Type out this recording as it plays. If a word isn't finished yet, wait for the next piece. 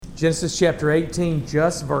Genesis chapter 18,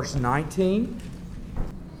 just verse 19.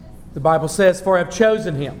 The Bible says, "For I have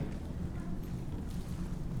chosen him,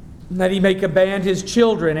 that he may command his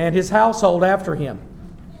children and his household after him,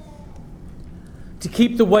 to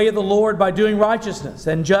keep the way of the Lord by doing righteousness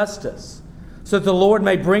and justice, so that the Lord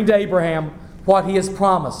may bring to Abraham what he has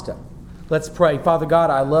promised him." Let's pray. Father God,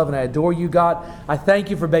 I love and I adore you, God. I thank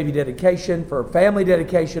you for baby dedication, for family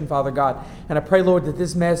dedication, Father God. And I pray, Lord, that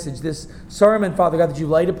this message, this sermon, Father God, that you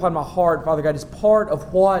laid upon my heart, Father God, is part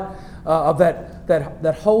of what, of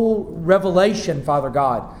that whole revelation, Father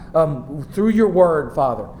God, through your word,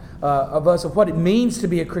 Father, of what it means to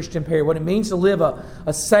be a Christian parent, what it means to live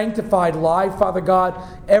a sanctified life, Father God,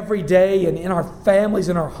 every day and in our families,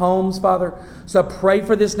 in our homes, Father. So I pray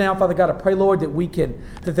for this now, Father God. I pray, Lord,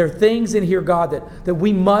 that there are things in here, God, that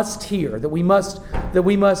we must hear, that we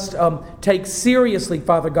must take seriously,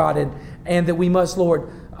 Father God, and that we must, Lord,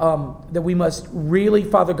 that we must really,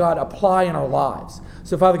 Father God, apply in our lives.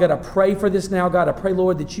 So, Father God, I pray for this now, God. I pray,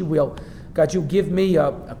 Lord, that you will, God, you'll give me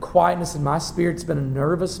a quietness in my spirit. It's been a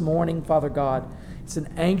nervous morning, Father God. It's an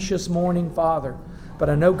anxious morning, Father. But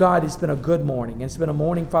I know, God, it's been a good morning. It's been a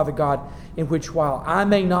morning, Father God, in which while I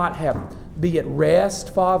may not be at rest,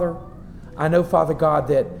 Father, I know, Father God,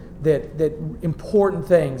 that important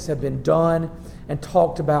things have been done and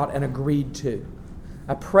talked about and agreed to.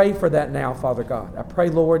 I pray for that now, Father God. I pray,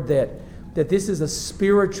 Lord, that this is a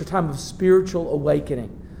spiritual time of spiritual awakening,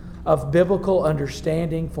 of biblical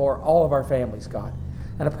understanding for all of our families, God.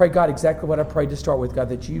 And I pray, God, exactly what I prayed to start with, God,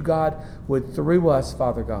 that you, God, would, through us,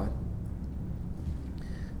 Father God,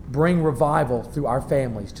 bring revival through our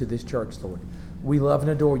families to this church, Lord. We love and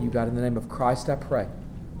adore you, God. In the name of Christ, I pray.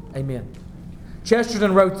 Amen.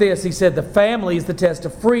 Chesterton wrote this. He said, "The family is the test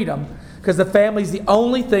of freedom, because the family is the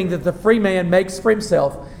only thing that the free man makes for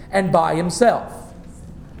himself and by himself.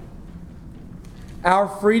 Our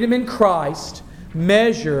freedom in Christ,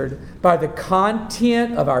 measured by the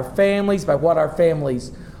content of our families, by what our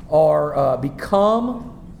families are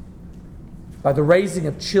become, by the raising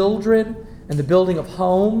of children and the building of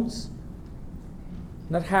homes,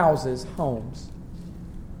 not houses, homes.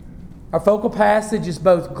 Our focal passage is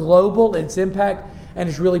both global in its impact and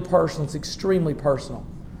is really personal. It's extremely personal.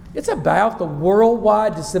 It's about the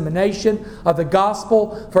worldwide dissemination of the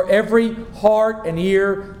gospel for every heart and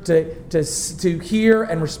ear to hear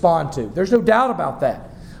and respond to. There's no doubt about that.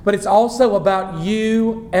 But it's also about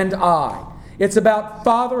you and I. It's about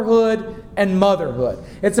fatherhood and motherhood.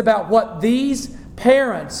 It's about what these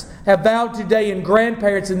parents have vowed today and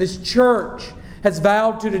grandparents in this church has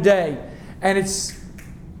vowed to today. And it's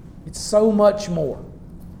so much more.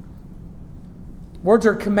 Words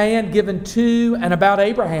are a command given to and about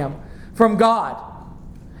Abraham from God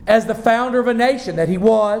as the founder of a nation that he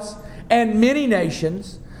was, and many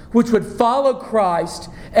nations which would follow Christ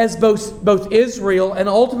as both Israel and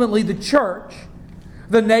ultimately the church,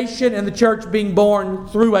 the nation and the church being born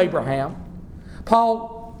through Abraham.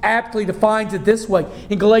 Paul aptly defines it this way.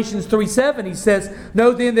 In Galatians 3:7 he says,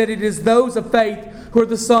 "Know then that it is those of faith who are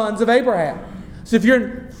the sons of Abraham." So if you're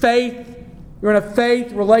in faith, you're in a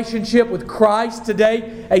faith relationship with Christ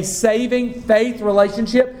today, a saving faith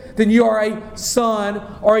relationship, then you are a son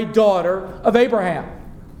or a daughter of Abraham.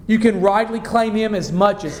 You can rightly claim him as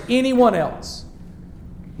much as anyone else.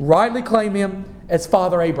 Rightly claim him as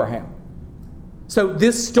Father Abraham. So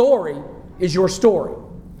this story is your story.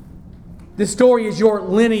 This story is your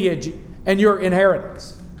lineage and your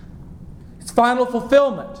inheritance. Its final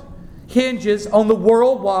fulfillment hinges on the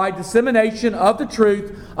worldwide dissemination of the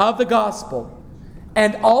truth of the gospel,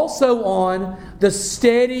 and also on the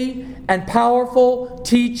steady and powerful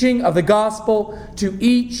teaching of the gospel to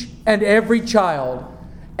each and every child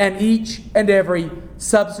and each and every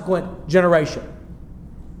subsequent generation.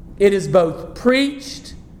 It is both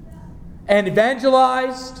preached and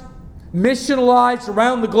evangelized, missionalized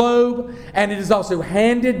around the globe, and it is also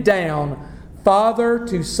handed down father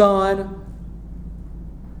to son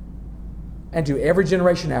and to every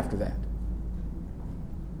generation after that.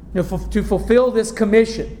 To fulfill this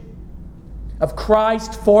commission of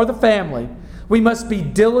Christ for the family, we must be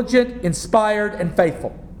diligent, inspired, and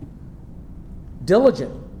faithful.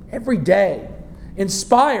 Diligent every day.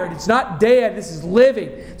 Inspired, it's not dead, this is living,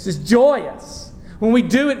 this is joyous. When we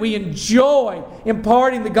do it, we enjoy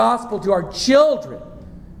imparting the gospel to our children.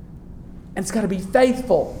 And it's got to be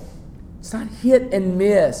faithful. It's not hit and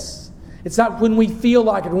miss. It's not when we feel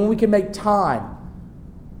like it, when we can make time.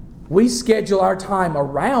 We schedule our time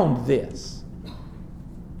around this.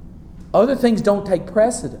 Other things don't take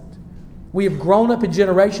precedent. We have grown up in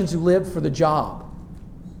generations who lived for the job.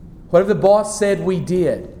 Whatever the boss said, we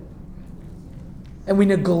did. And we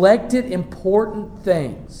neglected important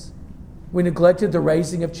things. We neglected the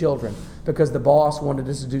raising of children because the boss wanted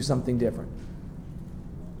us to do something different.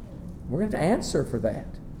 We're going to have to answer for that.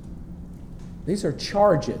 These are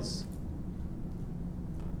charges.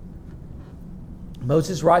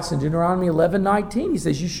 Moses writes in Deuteronomy 11:19, he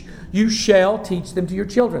says, you shall teach them to your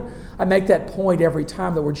children. I make that point every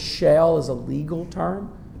time. The word shall is a legal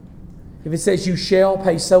term. If it says you shall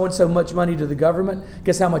pay so and so much money to the government,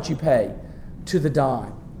 guess how much you pay? To the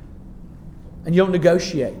dime. And you don't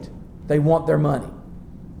negotiate. They want their money.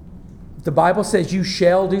 If the Bible says you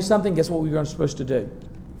shall do something, guess what we're supposed to do?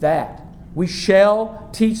 That. We shall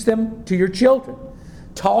teach them to your children.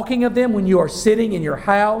 Talking of them when you are sitting in your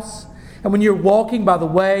house, and when you're walking by the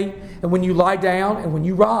way, and when you lie down, and when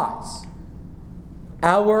you rise.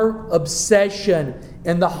 Our obsession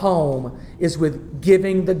in the home is with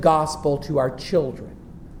giving the gospel to our children.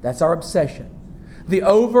 That's our obsession. The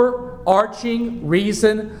overarching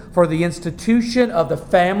reason for the institution of the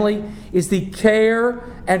family is the care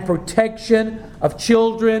and protection of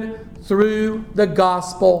children through the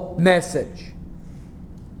gospel message.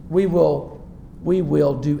 We will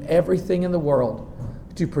do everything in the world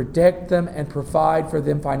to protect them and provide for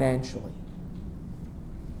them financially.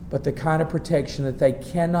 But the kind of protection that they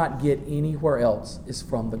cannot get anywhere else is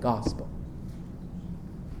from the gospel.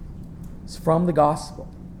 It's from the gospel.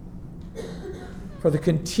 For the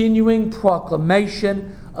continuing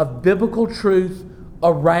proclamation of biblical truth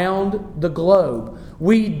around the globe.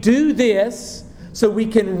 We do this so we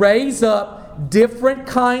can raise up different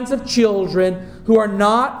kinds of children who are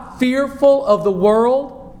not fearful of the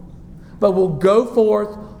world, but will go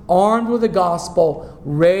forth armed with the gospel,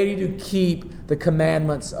 ready to keep the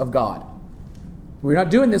commandments of God. We're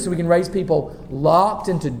not doing this so we can raise people locked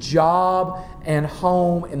into job and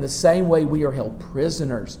home in the same way we are held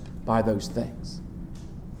prisoners by those things.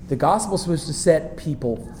 The gospel is supposed to set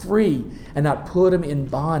people free and not put them in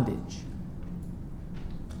bondage.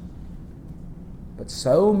 But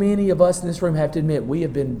so many of us in this room have to admit we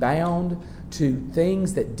have been bound to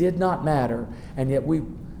things that did not matter, and yet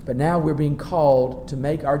but now we're being called to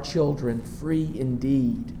make our children free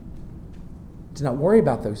indeed. To not worry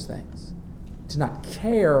about those things. To not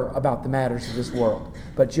care about the matters of this world,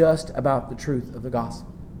 but just about the truth of the gospel.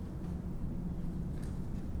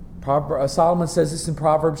 Solomon says this in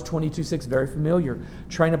Proverbs 22:6, very familiar.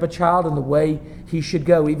 Train up a child in the way he should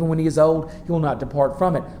go. Even when he is old, he will not depart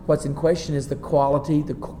from it. What's in question is the quality,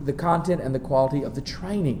 the content and the quality of the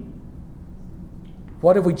training.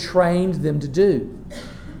 What have we trained them to do?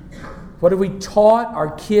 What have we taught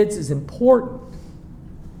our kids is important?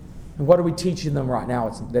 And what are we teaching them right now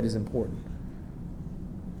that is important?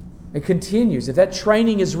 It continues. If that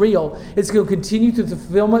training is real, it's going to continue through the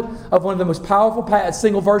fulfillment of one of the most powerful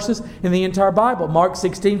single verses in the entire Bible, Mark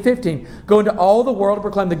 16:15. Go into all the world and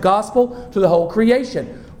proclaim the gospel to the whole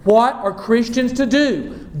creation. What are Christians to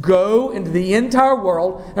do? Go into the entire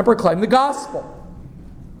world and proclaim the gospel.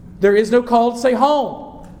 There is no call to stay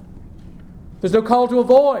home. There's no call to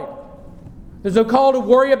avoid. There's no call to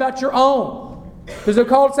worry about your own. There's no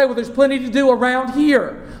call to say, well, there's plenty to do around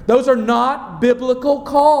here. Those are not biblical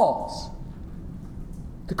calls.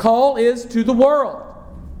 The call is to the world.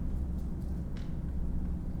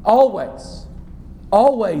 Always.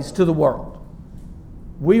 Always to the world.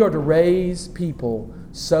 We are to raise people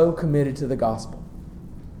so committed to the gospel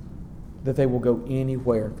that they will go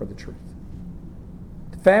anywhere for the truth.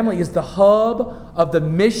 The family is the hub of the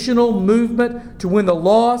missional movement to win the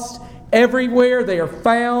lost everywhere they are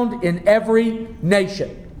found in every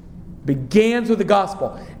nation. Begins with the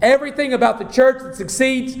gospel. Everything about the church that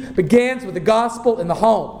succeeds begins with the gospel in the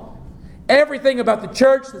home. Everything about the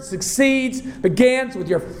church that succeeds begins with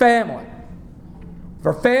your family. If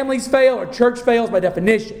our families fail, our church fails by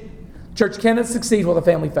definition. Church cannot succeed while the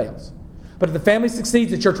family fails. But if the family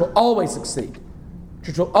succeeds, the church will always succeed. The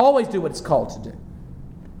church will always do what it's called to do.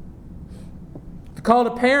 The call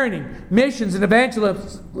to parenting, missions, and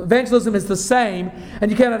evangelism is the same,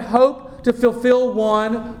 and you cannot hope to fulfill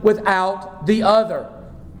one without the other.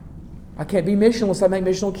 I can't be missional unless I make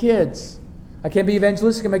missional kids. I can't be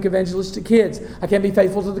evangelistic and make evangelistic kids. I can't be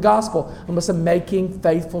faithful to the gospel unless I'm making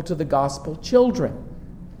faithful to the gospel children.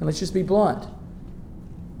 And let's just be blunt.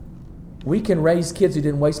 We can raise kids who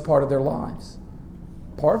didn't waste part of their lives.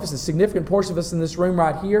 Part of us, a significant portion of us in this room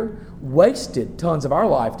right here, wasted tons of our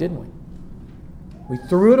life, didn't we? We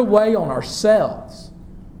threw it away on ourselves,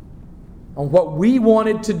 on what we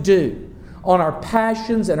wanted to do, on our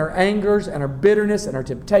passions and our angers and our bitterness and our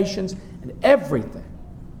temptations and everything.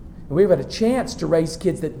 And we've had a chance to raise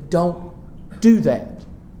kids that don't do that.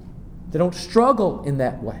 They don't struggle in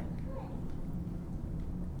that way.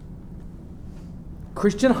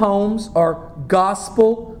 Christian homes are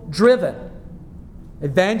gospel-driven,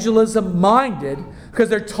 evangelism-minded, because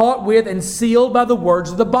they're taught with and sealed by the words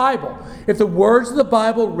of the Bible. If the words of the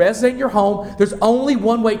Bible resonate in your home, there's only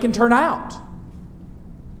one way it can turn out.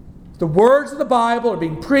 If the words of the Bible are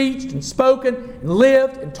being preached and spoken and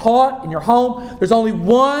lived and taught in your home, there's only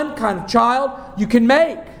one kind of child you can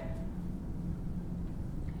make.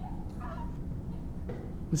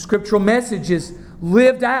 The scriptural message is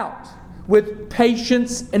lived out with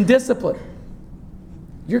patience and discipline.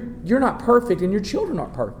 You're not perfect and your children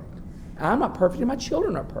aren't perfect. I'm not perfect and my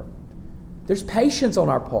children aren't perfect. There's patience on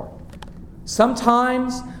our part.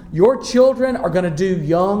 Sometimes your children are going to do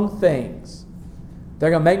young things.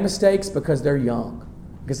 They're going to make mistakes because they're young.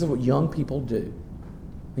 Because this is what young people do.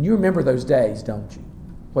 And you remember those days, don't you?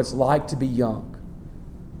 What it's like to be young.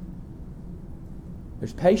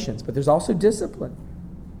 There's patience, but there's also discipline.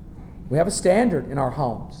 We have a standard in our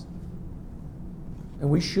homes. And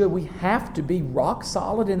we have to be rock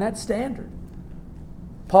solid in that standard.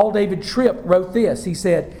 Paul David Tripp wrote this. He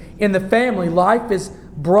said, "In the family, life is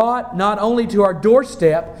brought not only to our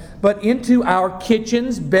doorstep, but into our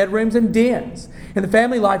kitchens, bedrooms, and dens. And the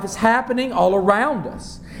family life is happening all around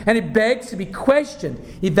us. And it begs to be questioned,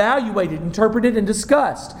 evaluated, interpreted, and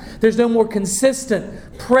discussed. There's no more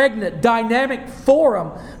consistent, pregnant, dynamic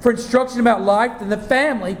forum for instruction about life than the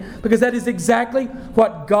family, because that is exactly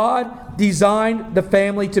what God designed the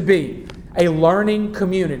family to be, a learning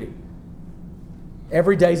community.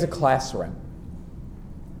 Every day is a classroom.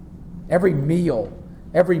 Every meal,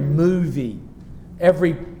 every movie,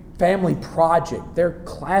 every family project, they're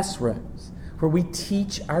classrooms where we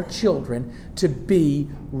teach our children to be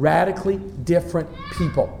radically different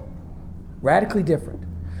people. Radically different.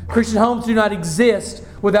 Christian homes do not exist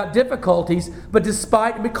without difficulties, but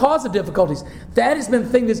despite and because of difficulties. That has been the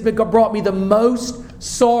thing that's brought me the most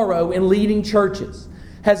sorrow in leading churches,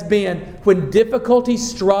 has been when difficulties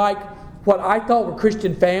strike what I thought were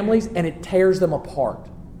Christian families and it tears them apart.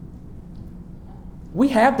 We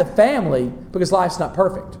have the family because life's not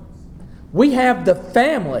perfect. We have the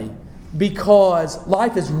family because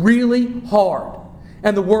life is really hard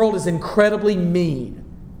and the world is incredibly mean.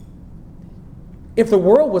 If the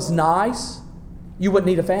world was nice, you wouldn't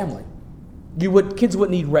need a family. Kids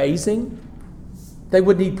wouldn't need raising. They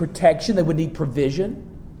would need protection. They would need provision.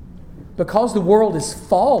 Because the world is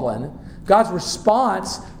fallen, God's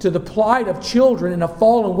response to the plight of children in a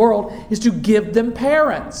fallen world is to give them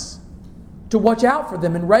parents, to watch out for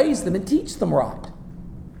them and raise them and teach them right.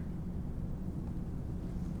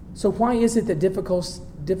 So why is it that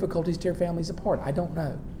difficulties tear families apart? I don't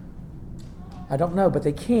know. I don't know, but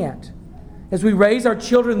they can't. As we raise our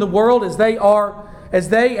children in the world as they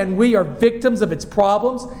and we are victims of its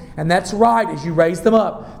problems, and that's right, as you raise them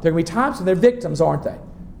up, there are going to be times when they're victims, aren't they?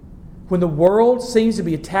 When the world seems to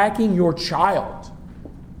be attacking your child,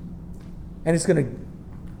 and it's going to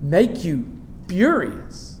make you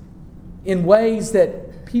furious in ways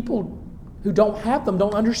that people who don't have them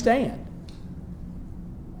don't understand.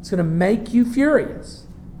 It's going to make you furious.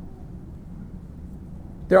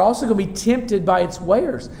 They're also going to be tempted by its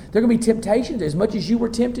wares. They're going to be temptations. As much as you were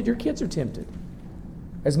tempted, your kids are tempted.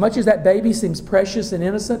 As much as that baby seems precious and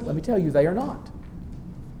innocent, let me tell you, they are not.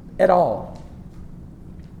 At all.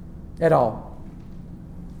 At all.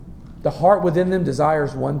 The heart within them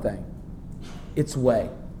desires one thing, its way.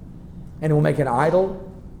 And it will make an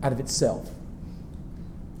idol out of itself.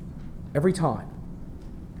 Every time.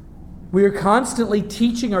 We are constantly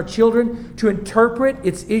teaching our children to interpret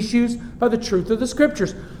its issues by the truth of the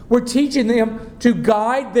Scriptures. We're teaching them to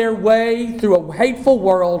guide their way through a hateful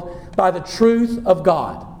world by the truth of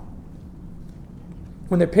God.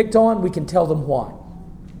 When they're picked on, we can tell them why.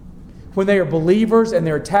 When they are believers and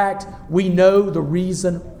they're attacked, we know the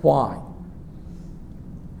reason why.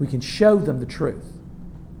 We can show them the truth.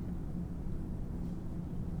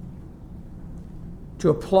 To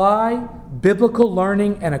apply biblical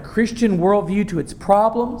learning and a Christian worldview to its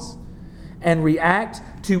problems and react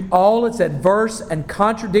to all its adverse and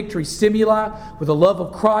contradictory stimuli with the love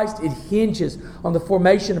of Christ, it hinges on the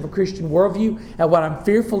formation of a Christian worldview. And what I'm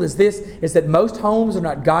fearful is that most homes are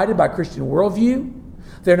not guided by Christian worldview.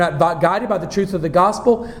 They're not guided by the truth of the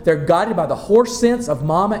gospel. They're guided by the horse sense of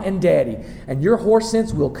mama and daddy. And your horse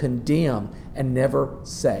sense will condemn and never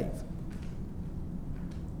save.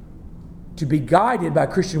 To be guided by a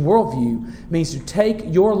Christian worldview means to take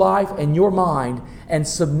your life and your mind and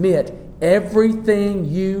submit everything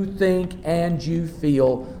you think and you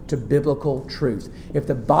feel to biblical truth. If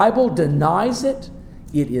the Bible denies it,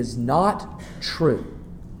 it is not true.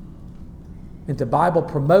 If the Bible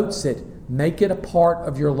promotes it, make it a part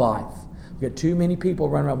of your life. You got too many people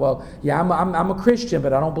running around, well, yeah, I'm a Christian,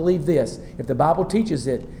 but I don't believe this. If the Bible teaches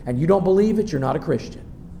it and you don't believe it, you're not a Christian.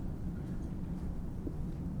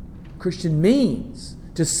 Christian means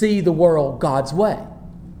to see the world God's way,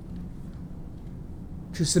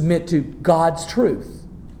 to submit to God's truth.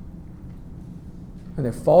 And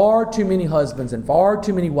there are far too many husbands and far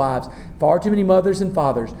too many wives, far too many mothers and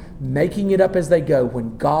fathers making it up as they go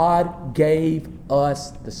when God gave us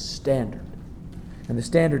the standard. And the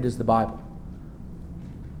standard is the Bible.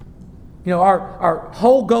 You know, our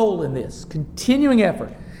whole goal in this continuing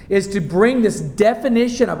effort is to bring this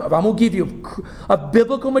definition of I'm going to give you a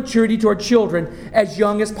biblical maturity to our children as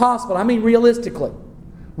young as possible. I mean, realistically,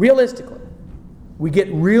 we get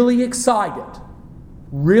really excited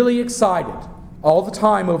all the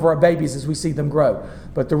time over our babies as we see them grow.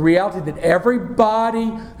 But the reality that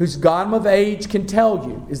everybody who's gotten of age can tell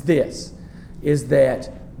you is this, is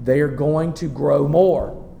that they are going to grow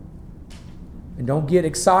more. And don't get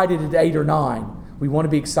excited at 8 or 9. We want to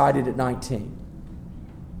be excited at 19.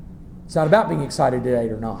 It's not about being excited at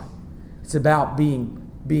 8 or 9. It's about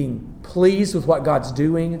being pleased with what God's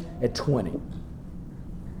doing at 20.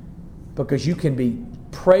 Because you can be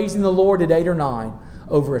praising the Lord at 8 or 9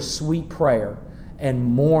 over a sweet prayer and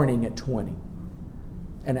mourning at 20.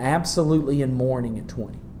 And absolutely in mourning at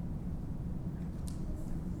 20.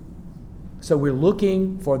 So we're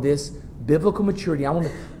looking for this biblical maturity.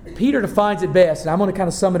 Peter defines it best, and I'm going to kind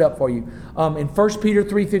of sum it up for you. In 1 Peter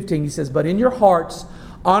 3:15, he says, "But in your hearts,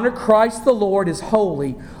 honor Christ the Lord as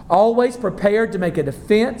holy, always prepared to make a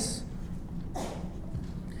defense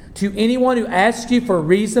to anyone who asks you for a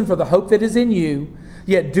reason for the hope that is in you,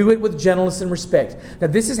 yet do it with gentleness and respect." Now,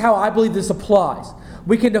 this is how I believe this applies.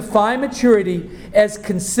 We can define maturity as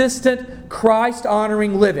consistent,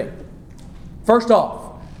 Christ-honoring living. First off,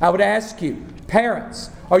 I would ask you, parents,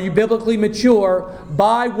 are you biblically mature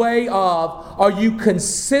by way of, are you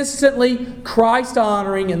consistently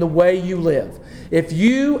Christ-honoring in the way you live? If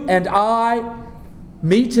you and I,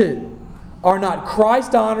 me too, are not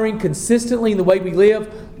Christ-honoring consistently in the way we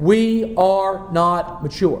live, we are not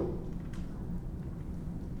mature.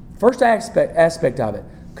 First aspect of it,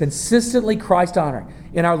 consistently Christ-honoring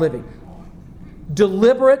in our living.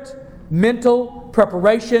 Deliberate mental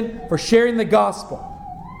preparation for sharing the gospel.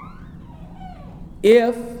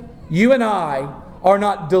 If you and I are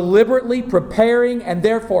not deliberately preparing and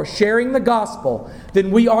therefore sharing the gospel,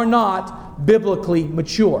 then we are not biblically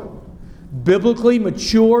mature. Biblically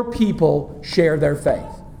mature people share their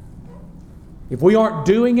faith. If we aren't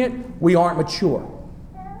doing it, we aren't mature.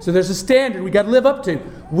 So there's a standard we've got to live up to.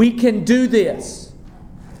 We can do this.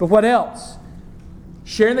 But what else?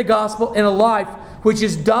 Sharing the gospel in a life which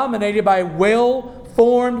is dominated by a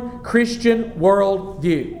well-formed Christian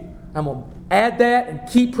worldview. I'm going to add that and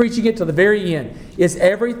keep preaching it to the very end. Is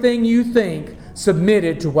everything you think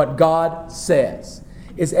submitted to what God says?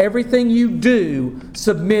 Is everything you do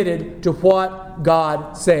submitted to what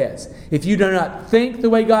God says? If you do not think the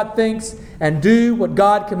way God thinks and do what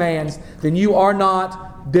God commands, then you are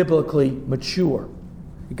not biblically mature.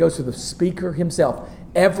 It goes to the speaker himself.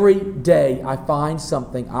 Every day I find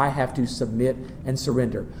something I have to submit and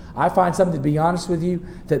surrender. I find something, to be honest with you,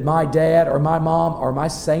 that my dad or my mom or my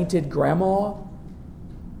sainted grandma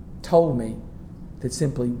told me that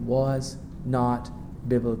simply was not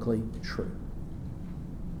biblically true.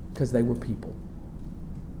 Because they were people.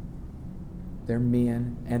 They're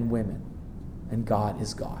men and women. And God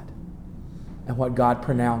is God. And what God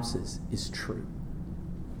pronounces is true.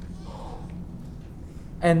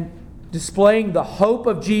 And displaying the hope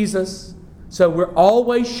of Jesus. So we're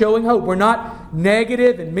always showing hope. We're not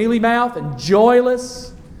negative and mealy-mouthed and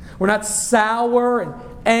joyless. We're not sour and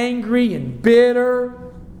angry and bitter.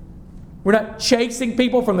 We're not chasing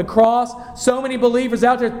people from the cross. So many believers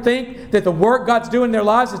out there think that the work God's doing in their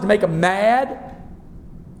lives is to make them mad,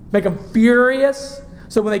 make them furious.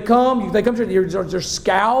 So when they come to they're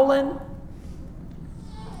scowling.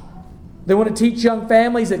 They want to teach young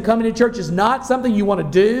families that coming to church is not something you want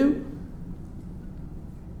to do.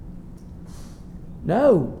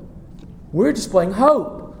 No. We're displaying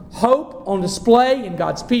hope. Hope on display in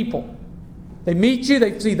God's people. They meet you,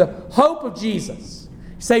 they see the hope of Jesus.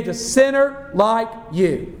 He saved a sinner like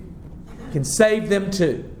you. He can save them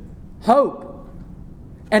too. Hope.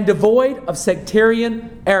 And devoid of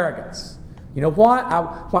sectarian arrogance. You know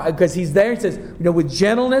why? Because he's there. He says, with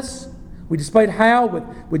gentleness, We displayed how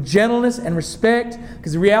with gentleness and respect,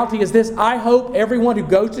 because the reality is this: I hope everyone who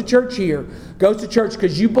goes to church here goes to church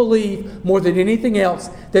because you believe more than anything else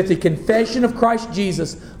that the confession of Christ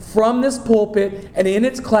Jesus from this pulpit and in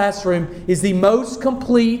its classroom is the most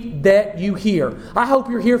complete that you hear. I hope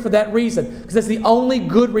you're here for that reason, because that's the only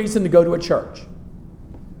good reason to go to a church.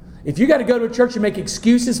 If you got to go to a church and make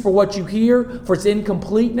excuses for what you hear, for its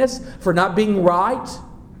incompleteness, for not being right,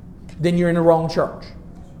 then you're in the wrong church.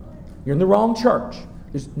 You're in the wrong church.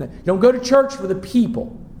 You don't go to church for the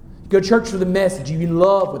people. You go to church for the message. You in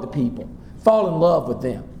love with the people. Fall in love with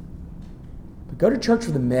them. But go to church for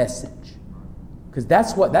the message. Because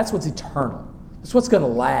that's what's eternal. That's what's going to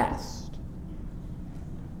last.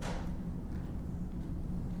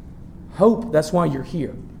 Hope, that's why you're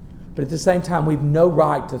here. But at the same time, we've no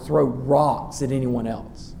right to throw rocks at anyone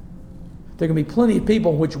else. There can be plenty of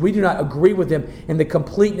people in which we do not agree with them in the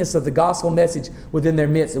completeness of the gospel message within their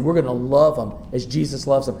midst, and we're going to love them as Jesus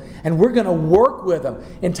loves them. And we're going to work with them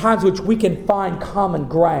in times which we can find common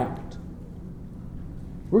ground.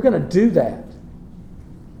 We're going to do that.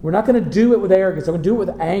 We're not going to do it with arrogance. We're going to do it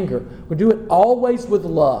with anger. We're going to do it always with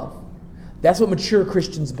love. That's what mature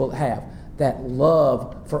Christians have, that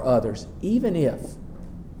love for others, even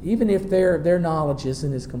if their knowledge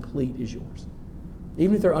isn't as complete as yours.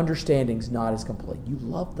 Even if their understanding's not as complete. You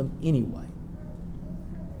love them anyway.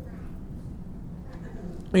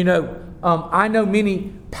 You know, I know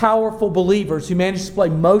many powerful believers who manage to display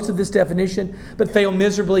most of this definition, but fail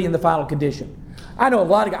miserably in the final condition. I know a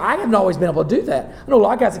lot of guys, I haven't always been able to do that. I know a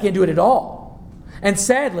lot of guys that can't do it at all. And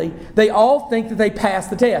sadly, they all think that they passed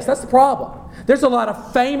the test. That's the problem. There's a lot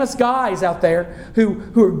of famous guys out there who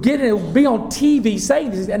are getting to be on TV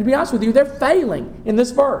saying this, and to be honest with you, they're failing in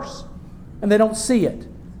this verse. And they don't see it.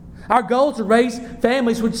 Our goal is to raise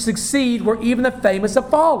families which succeed where even the famous have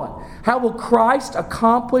fallen. How will Christ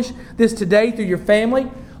accomplish this today through your family?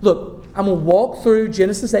 Look, I'm going to walk through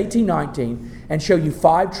Genesis 18:19 and show you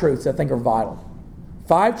 5 truths I think are vital.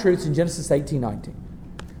 5 truths in Genesis 18:19.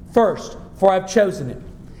 First, for I've chosen it.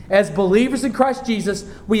 As believers in Christ Jesus,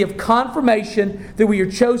 we have confirmation that we are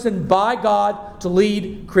chosen by God to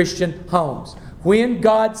lead Christian homes. When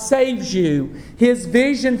God saves you, His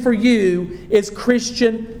vision for you is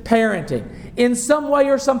Christian parenting. In some way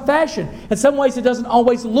or some fashion. In some ways it doesn't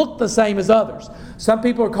always look the same as others. Some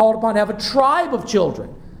people are called upon to have a tribe of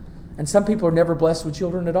children. And some people are never blessed with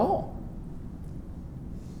children at all.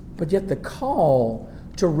 But yet the call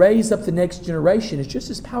to raise up the next generation is just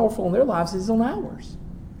as powerful in their lives as on ours.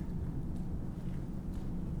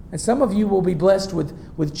 And some of you will be blessed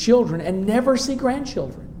with children and never see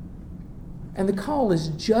grandchildren. And the call is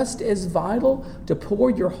just as vital to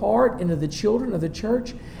pour your heart into the children of the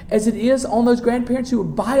church as it is on those grandparents who are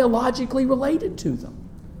biologically related to them.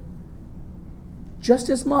 Just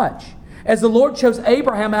as much. As the Lord chose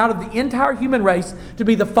Abraham out of the entire human race to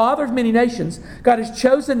be the father of many nations, God has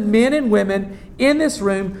chosen men and women in this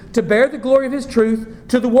room to bear the glory of His truth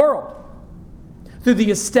to the world through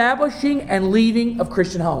the establishing and leading of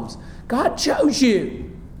Christian homes. God chose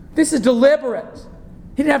you. This is deliberate.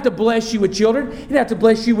 He didn't have to bless you with children. He didn't have to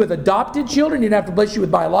bless you with adopted children. He didn't have to bless you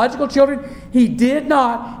with biological children. He did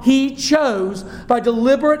not. He chose by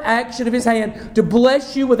deliberate action of His hand to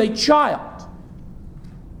bless you with a child.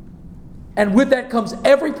 And with that comes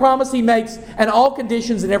every promise He makes and all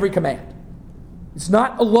conditions and every command. It's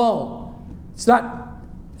not a loan. It's not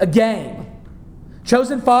a game.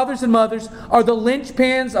 Chosen fathers and mothers are the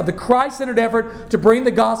linchpins of the Christ-centered effort to bring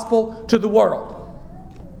the gospel to the world.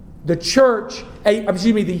 The church,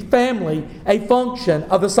 the family, a function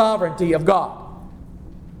of the sovereignty of God.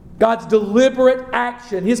 God's deliberate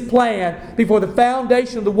action, His plan before the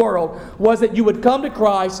foundation of the world was that you would come to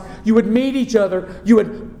Christ, you would meet each other, you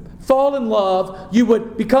would fall in love, you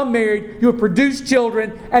would become married, you would produce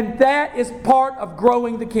children, and that is part of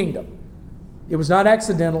growing the kingdom. It was not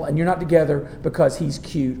accidental, and you're not together because he's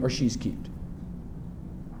cute or she's cute.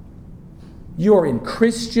 You are in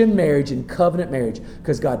Christian marriage and covenant marriage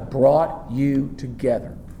because God brought you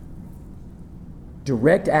together.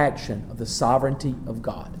 Direct action of the sovereignty of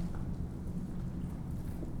God.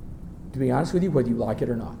 To be honest with you, whether you like it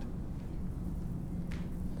or not.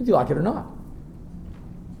 Whether you like it or not.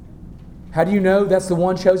 How do you know that's the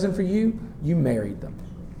one chosen for you? You married them.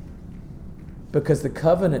 Because the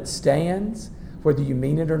covenant stands whether you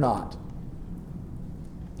mean it or not.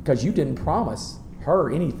 Because you didn't promise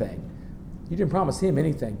her anything. You didn't promise him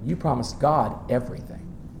anything. You promised God everything.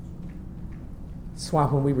 That's why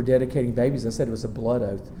when we were dedicating babies, I said it was a blood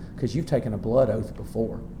oath. Because you've taken a blood oath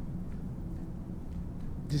before.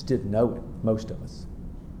 Just didn't know it, most of us.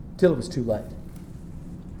 Till it was too late.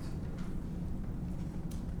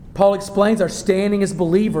 Paul explains our standing as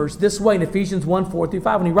believers this way in Ephesians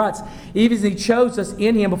 1:4-5 when he writes, even as he chose us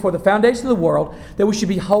in him before the foundation of the world, that we should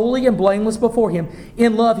be holy and blameless before him.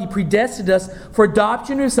 In love, he predestined us for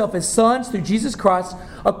adoption to himself as sons through Jesus Christ,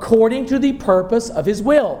 according to the purpose of his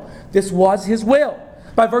will. This was his will.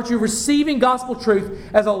 By virtue of receiving gospel truth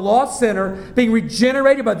as a lost sinner, being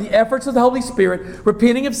regenerated by the efforts of the Holy Spirit,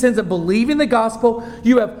 repenting of sins and believing the gospel,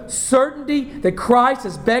 you have certainty that Christ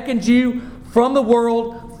has beckoned you from the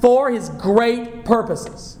world for his great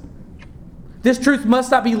purposes. This truth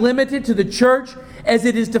must not be limited to the church as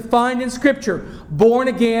it is defined in Scripture, born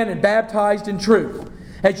again and baptized in truth.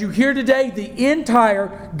 As you hear today, the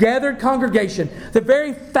entire gathered congregation, the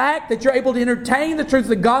very fact that you're able to entertain the truth of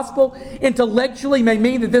the gospel intellectually may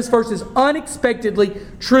mean that this verse is unexpectedly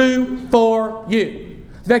true for you.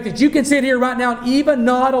 The fact that you can sit here right now and even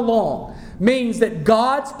nod along means that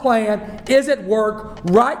God's plan is at work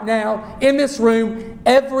right now in this room,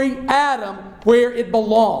 every atom where it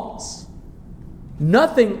belongs.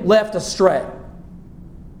 Nothing left astray.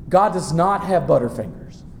 God does not have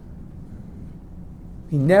butterfingers.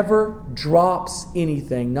 He never drops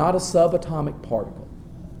anything, not a subatomic particle,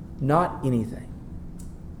 not anything.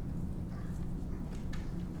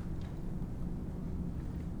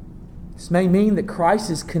 This may mean that Christ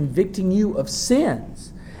is convicting you of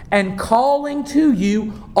sins and calling to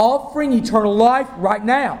you, offering eternal life right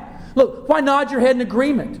now. Look, why nod your head in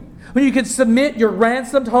agreement when you can submit your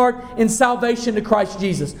ransomed heart in salvation to Christ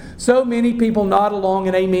Jesus? So many people nod along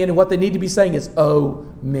and amen, and what they need to be saying is, "Oh,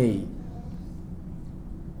 me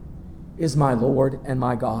is my Lord and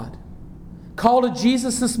my God." Call to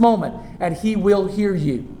Jesus this moment, and he will hear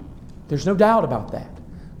you. There's no doubt about that.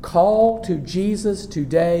 Call to Jesus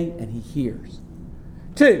today, and he hears.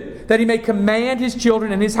 2, that he may command his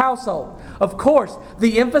children and his household. Of course,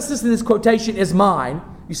 the emphasis in this quotation is mine.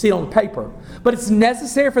 You see it on the paper. But it's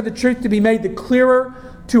necessary for the truth to be made the clearer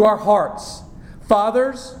to our hearts.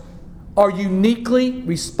 Fathers are uniquely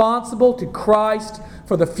responsible to Christ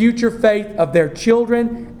for the future faith of their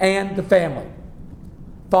children and the family.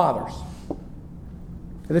 Fathers.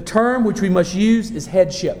 The term which we must use is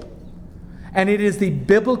headship. And it is the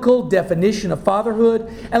biblical definition of fatherhood,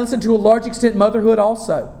 and listen, to a large extent, motherhood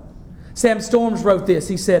also. Sam Storms wrote this.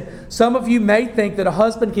 He said, "Some of you may think that a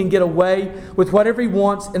husband can get away with whatever he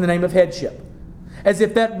wants in the name of headship, as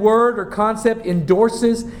if that word or concept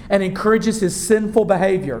endorses and encourages his sinful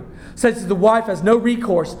behavior, such that the wife has no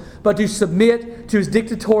recourse but to submit to his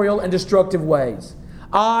dictatorial and destructive ways.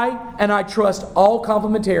 I trust all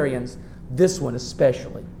complementarians, this one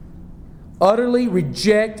especially, utterly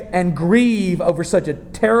reject and grieve over such a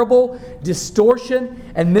terrible distortion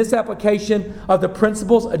and misapplication of the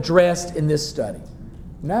principles addressed in this study."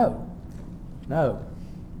 No.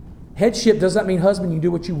 Headship does not mean, husband, you do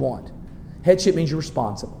what you want. Headship means you're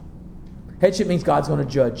responsible. Headship means God's going to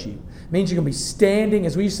judge you. It means you're going to be standing,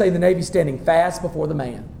 as we used to say in the Navy, standing fast before the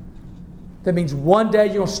man. That means one day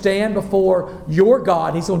you're going to stand before your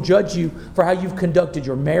God. He's going to judge you for how you've conducted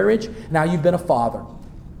your marriage and how you've been a father.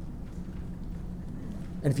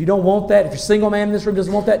 And if you don't want that, if you're a single man in this room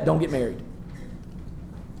doesn't want that, don't get married.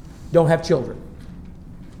 Don't have children.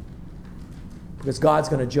 Because God's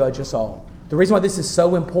going to judge us all. The reason why this is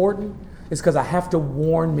so important is because I have to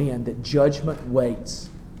warn men that judgment waits.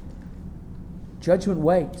 Judgment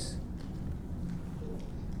waits.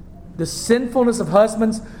 The sinfulness of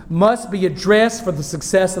husbands must be addressed for the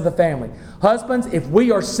success of the family. Husbands, if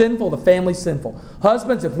we are sinful, the family's sinful.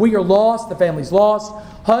 Husbands, if we are lost, the family's lost.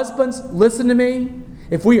 Husbands, listen to me.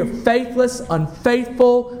 If we are faithless,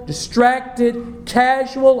 unfaithful, distracted,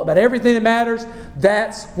 casual about everything that matters,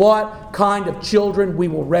 that's what kind of children we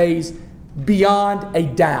will raise beyond a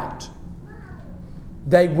doubt.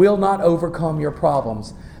 They will not overcome your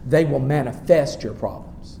problems. They will manifest your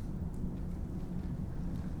problems.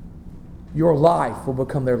 Your life will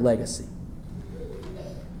become their legacy.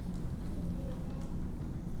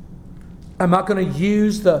 I'm not going to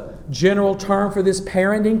use the general term for this,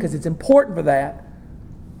 parenting, because it's important for that.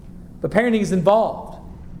 But parenting is involved.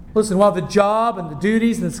 Listen, while the job and the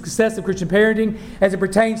duties and the success of Christian parenting as it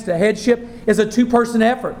pertains to headship is a two-person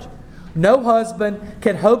effort, no husband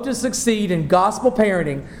can hope to succeed in gospel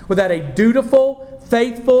parenting without a dutiful,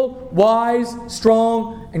 faithful, wise,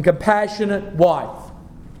 strong, and compassionate wife.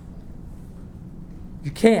 You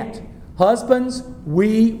can't. Husbands,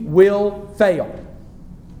 we will fail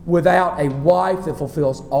without a wife that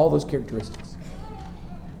fulfills all those characteristics.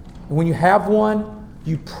 And when you have one,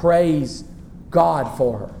 you praise God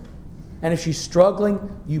for her. And if she's struggling,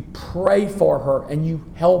 you pray for her and you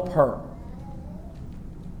help her.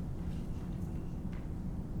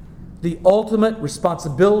 The ultimate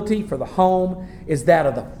responsibility for the home is that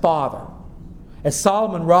of the father. As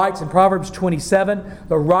Solomon writes in Proverbs 27,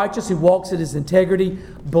 the righteous who walks in his integrity,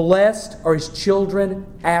 blessed are his children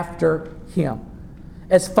after him.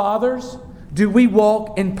 As fathers, do we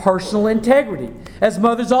walk in personal integrity? As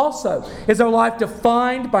mothers also, is our life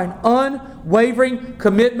defined by an unwavering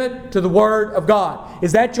commitment to the Word of God?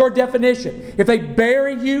 Is that your definition? If they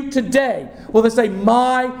bury you today, will they say,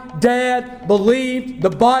 my dad believed the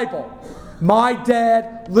Bible? My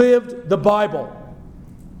dad lived the Bible.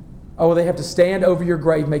 Or will they have to stand over your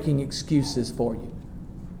grave making excuses for you?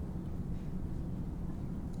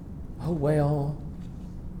 Oh, well,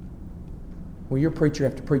 your preacher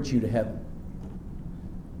have to preach you to heaven.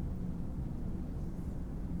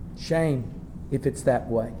 Shame if it's that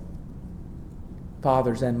way.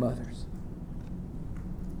 Fathers and mothers.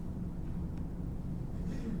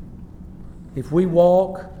 If we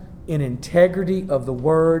walk in integrity of the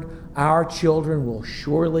Word, our children will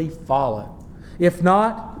surely follow. If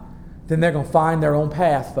not, then they're going to find their own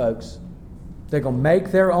path, folks. They're going to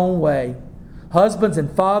make their own way. Husbands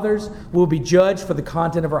and fathers will be judged for the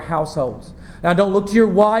content of our households. Now, don't look to your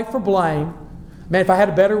wife for blame. Man, if I had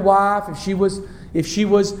a better wife, if she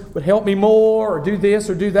would help me more, or do this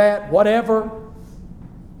or do that, whatever.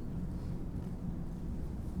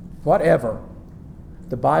 Whatever.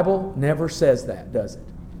 The Bible never says that, does it?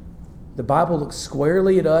 The Bible looks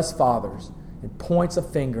squarely at us fathers and points a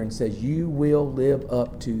finger and says, you will live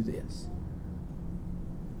up to this.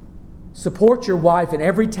 Support your wife in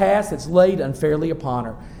every task that's laid unfairly upon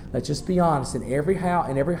her. Let's just be honest. In every house,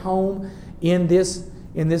 in every home, in this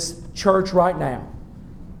church right now,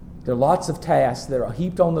 there are lots of tasks that are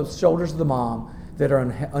heaped on the shoulders of the mom that are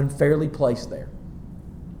unfairly placed there.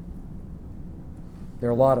 There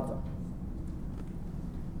are a lot of them.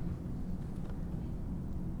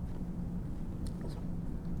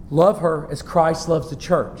 Love her as Christ loves the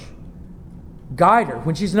church. Guide her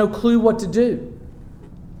when she's no clue what to do.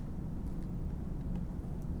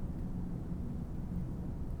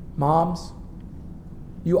 Moms,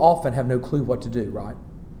 you often have no clue what to do, right?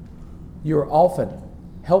 You are often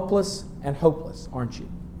helpless and hopeless, aren't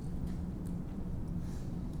you?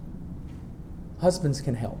 Husbands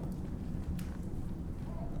can help.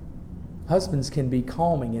 Husbands can be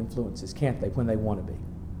calming influences, can't they, when they want to be?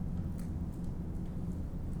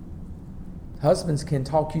 Husbands can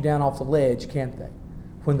talk you down off the ledge, can't they,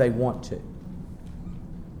 when they want to?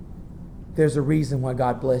 There's a reason why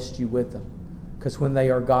God blessed you with them. Because when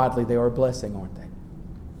they are godly, they are a blessing, aren't they?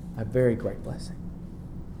 A very great blessing.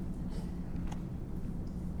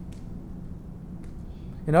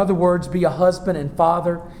 In other words, be a husband and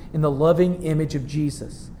father in the loving image of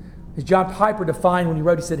Jesus. As John Piper defined when he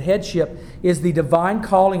wrote, he said, headship is the divine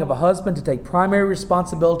calling of a husband to take primary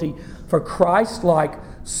responsibility for Christ-like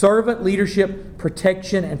servant leadership,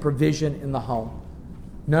 protection, and provision in the home.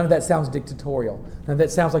 None of that sounds dictatorial. None of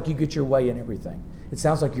that sounds like you get your way in everything. It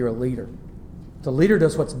sounds like you're a leader. The leader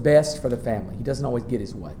does what's best for the family. He doesn't always get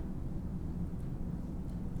his way.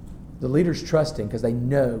 The leader's trusting because they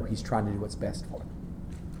know he's trying to do what's best for them.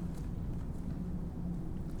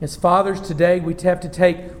 As fathers today, we have to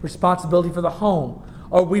take responsibility for the home,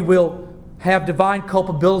 or we will have divine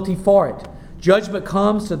culpability for it. Judgment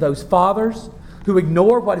comes to those fathers who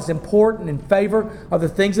ignore what is important in favor of the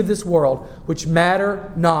things of this world, which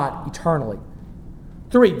matter not eternally.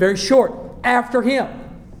 3, very short, after him.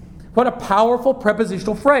 What a powerful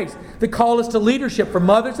prepositional phrase. The call is to leadership for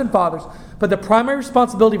mothers and fathers, but the primary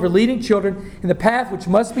responsibility for leading children in the path which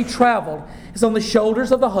must be traveled is on the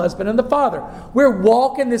shoulders of the husband and the father. We're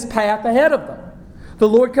walking this path ahead of them. The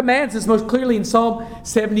Lord commands this most clearly in Psalm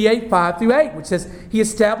 78, 5-8, which says, He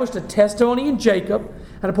established a testimony in Jacob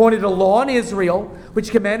and appointed a law in Israel,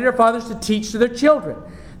 which commanded our fathers to teach to their children,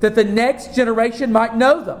 that the next generation might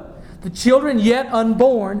know them, the children yet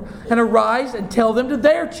unborn, and arise and tell them to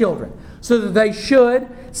their children, so that they should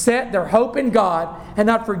set their hope in God and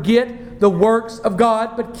not forget the works of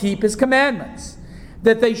God, but keep His commandments.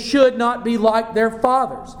 That they should not be like their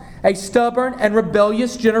fathers, a stubborn and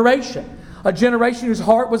rebellious generation, a generation whose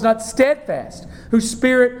heart was not steadfast, whose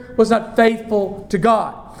spirit was not faithful to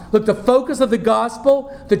God. Look, the focus of the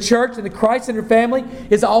gospel, the church, and the Christ-centered family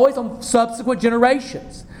is always on subsequent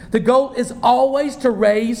generations. The goal is always to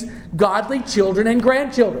raise godly children and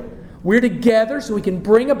grandchildren. We're together so we can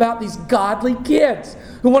bring about these godly kids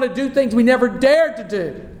who want to do things we never dared to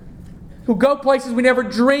do, who go places we never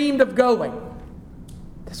dreamed of going.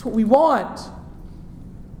 That's what we want.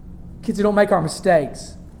 Kids who don't make our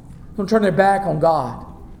mistakes, don't turn their back on God.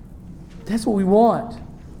 That's what we want.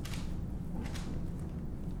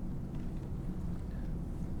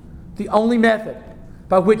 The only method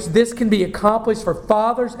by which this can be accomplished for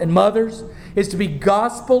fathers and mothers is to be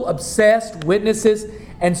gospel-obsessed witnesses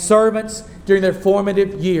and servants during their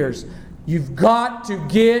formative years. You've got to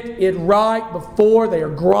get it right before they are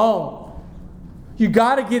grown. You've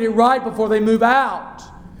got to get it right before they move out.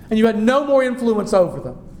 And you have no more influence over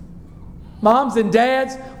them. Moms and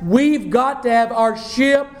dads, we've got to have our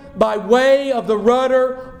ship by way of the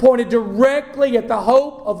rudder pointed directly at the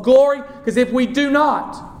hope of glory. Because if we do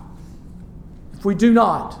not,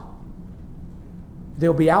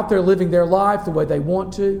 they'll be out there living their life the way they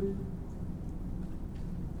want to.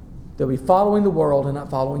 They'll be following the world and not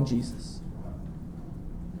following Jesus.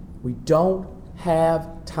 We don't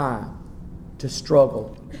have time to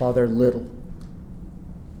struggle while they're little.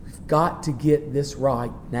 We've got to get this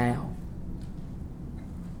right now.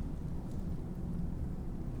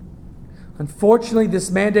 Unfortunately, this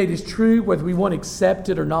mandate is true whether we want to accept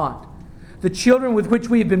it or not. The children with which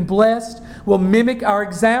we have been blessed will mimic our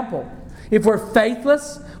example. If we're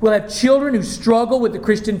faithless, we'll have children who struggle with the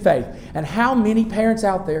Christian faith. And how many parents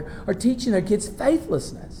out there are teaching their kids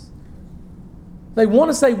faithlessness? They want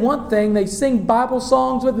to say one thing, they sing Bible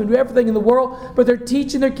songs with them, do everything in the world, but they're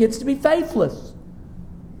teaching their kids to be faithless.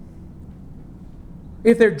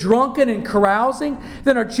 If they're drunken and carousing,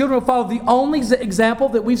 then our children will follow the only example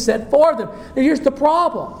that we've set for them. Now here's the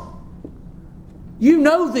problem. You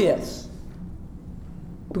know this.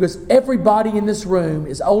 Because everybody in this room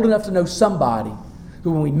is old enough to know somebody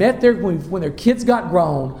who when when their kids got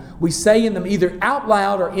grown, we say in them either out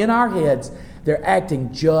loud or in our heads, they're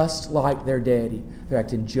acting just like their daddy. They're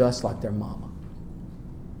acting just like their mama.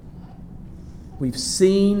 We've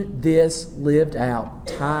seen this lived out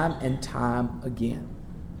time and time again.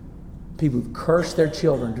 People who've cursed their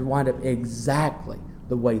children to wind up exactly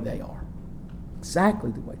the way they are.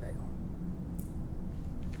 Exactly the way they are.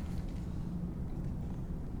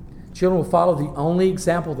 Children will follow the only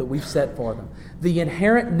example that we've set for them. The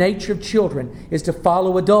inherent nature of children is to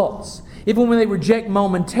follow adults. Even when they reject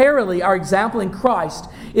momentarily our example in Christ,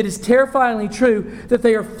 it is terrifyingly true that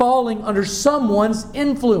they are falling under someone's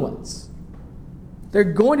influence. They're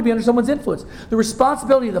going to be under someone's influence. The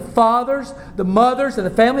responsibility of the fathers, the mothers, and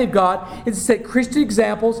the family of God is to set Christian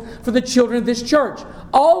examples for the children of this church.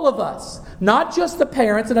 All of us, not just the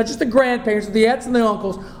parents and not just the grandparents, the aunts and the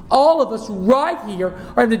uncles, all of us right here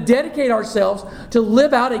are going to dedicate ourselves to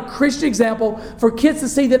live out a Christian example for kids to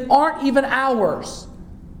see that aren't even ours.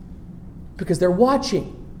 Because they're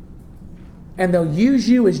watching. And they'll use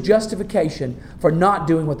you as justification for not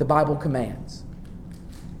doing what the Bible commands.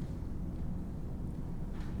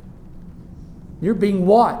 You're being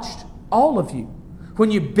watched, all of you. When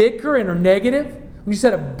you bicker and are negative, when you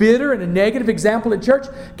set a bitter and a negative example at church,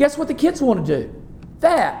 guess what the kids want to do?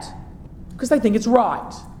 That. Because they think it's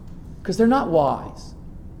right. Because they're not wise.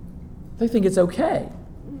 They think it's okay.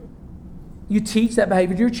 You teach that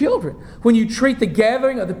behavior to your children. When you treat the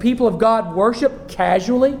gathering of the people of God worship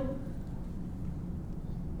casually,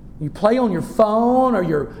 you play on your phone or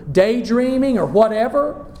you're daydreaming or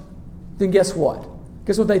whatever, then guess what?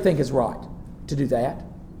 Guess what they think is right? To do that.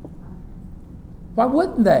 Why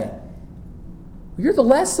wouldn't they? You're the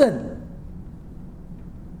lesson.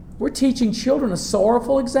 We're teaching children a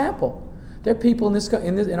sorrowful example. There are people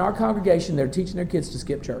in our congregation that are teaching their kids to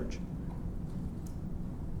skip church.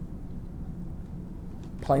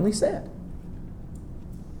 Plainly said.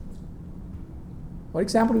 What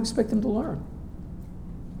example do you expect them to learn?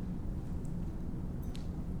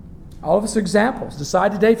 All of us are examples.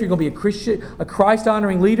 Decide today if you're going to be a Christian, a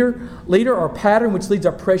Christ-honoring leader or a pattern which leads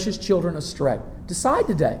our precious children astray. Decide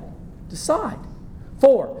today. Decide.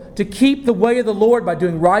 4, to keep the way of the Lord by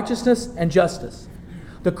doing righteousness and justice.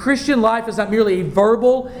 The Christian life is not merely a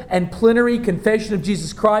verbal and plenary confession of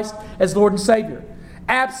Jesus Christ as Lord and Savior.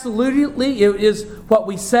 Absolutely, it is what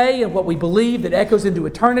we say and what we believe that echoes into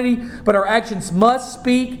eternity, but our actions must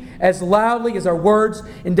speak as loudly as our words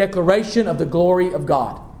in declaration of the glory of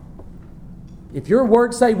God. If your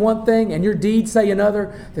words say one thing and your deeds say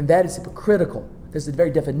another, then that is hypocritical. This is the very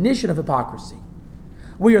definition of hypocrisy.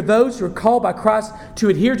 We are those who are called by Christ to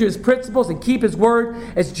adhere to His principles and keep His word,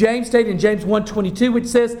 as James stated in James 1:22, which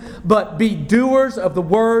says, "But be doers of the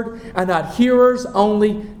word and not hearers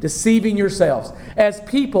only, deceiving yourselves." As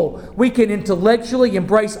people, we can intellectually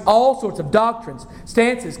embrace all sorts of doctrines,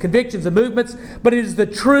 stances, convictions, and movements, but it is the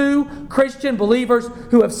true Christian believers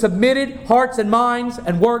who have submitted hearts and minds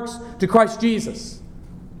and works to Christ Jesus.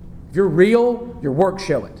 If you're real, your works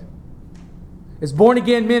show it. As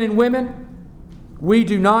born-again men and women, We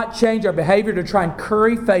do not change our behavior to try and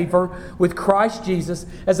curry favor with Christ Jesus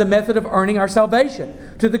as a method of earning our salvation.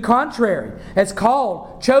 To the contrary, as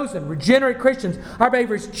called, chosen, regenerate Christians, our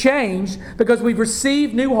behavior is changed because we've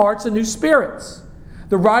received new hearts and new spirits.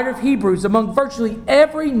 The writer of Hebrews, among virtually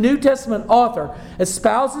every New Testament author,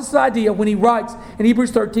 espouses this idea when he writes in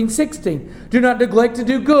Hebrews 13:16, "Do not neglect to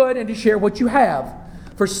do good and to share what you have,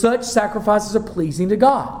 for such sacrifices are pleasing to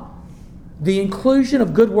God." The inclusion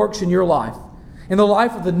of good works in your life, in the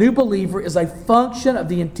life of the new believer, is a function of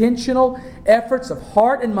the intentional efforts of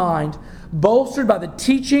heart and mind, bolstered by the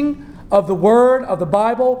teaching of the Word of the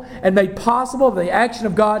Bible, and made possible by the action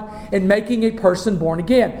of God in making a person born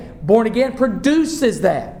again. Born again produces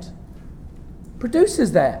that.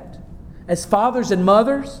 Produces that. As fathers and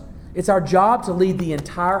mothers, it's our job to lead the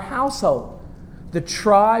entire household, the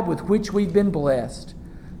tribe with which we've been blessed,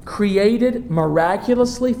 created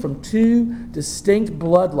miraculously from two distinct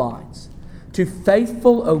bloodlines, to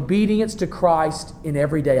faithful obedience to Christ in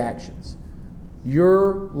everyday actions.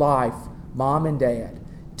 Your life, mom and dad,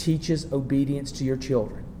 teaches obedience to your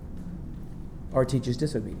children, or teaches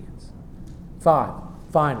disobedience. 5,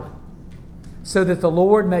 finally, so that the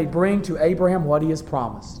Lord may bring to Abraham what he has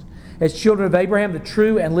promised. As children of Abraham, the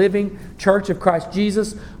true and living church of Christ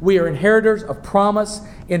Jesus, we are inheritors of promise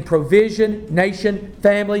in provision, nation,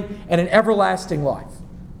 family, and an everlasting life.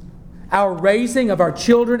 Our raising of our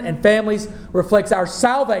children and families reflects our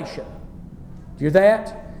salvation. Do you hear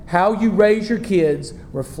that? How you raise your kids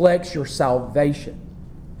reflects your salvation.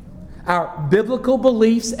 Our biblical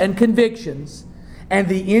beliefs and convictions, and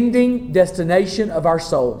the ending destination of our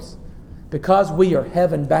souls. Because we are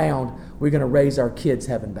heaven-bound, we're going to raise our kids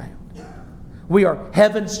heaven-bound. We are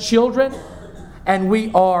heaven's children, and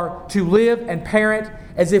we are to live and parent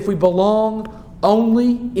as if we belong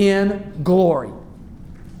only in glory.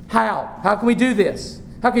 How? How can we do this?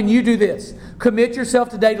 How can you do this? Commit yourself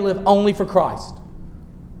today to live only for Christ.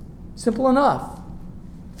 Simple enough.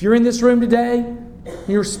 If you're in this room today,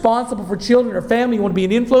 you're responsible for children or family, you want to be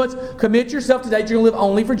an influence, commit yourself today to live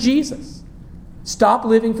only for Jesus. Stop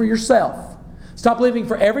living for yourself. Stop living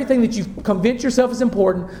for everything that you've convinced yourself is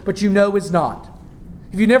important, but you know is not.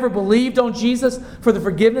 If you never believed on Jesus for the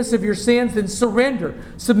forgiveness of your sins, then surrender,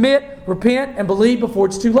 submit, repent, and believe before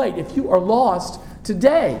it's too late. If you are lost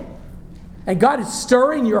today, and God is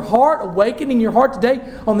stirring your heart, awakening your heart today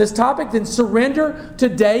on this topic, then surrender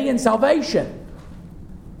today in salvation.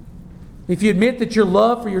 If you admit that your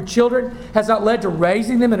love for your children has not led to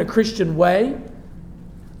raising them in a Christian way,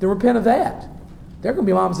 then repent of that. There are going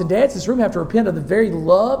to be moms and dads in this room who have to repent of the very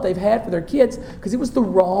love they've had for their kids because it was the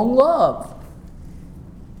wrong love.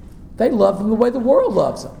 They loved them the way the world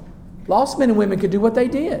loves them. Lost men and women could do what they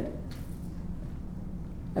did.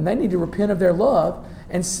 And they need to repent of their love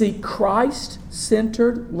and seek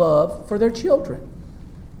Christ-centered love for their children.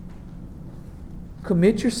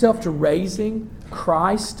 Commit yourself to raising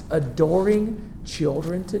Christ-adoring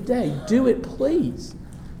children today. Do it, please,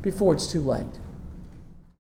 before it's too late.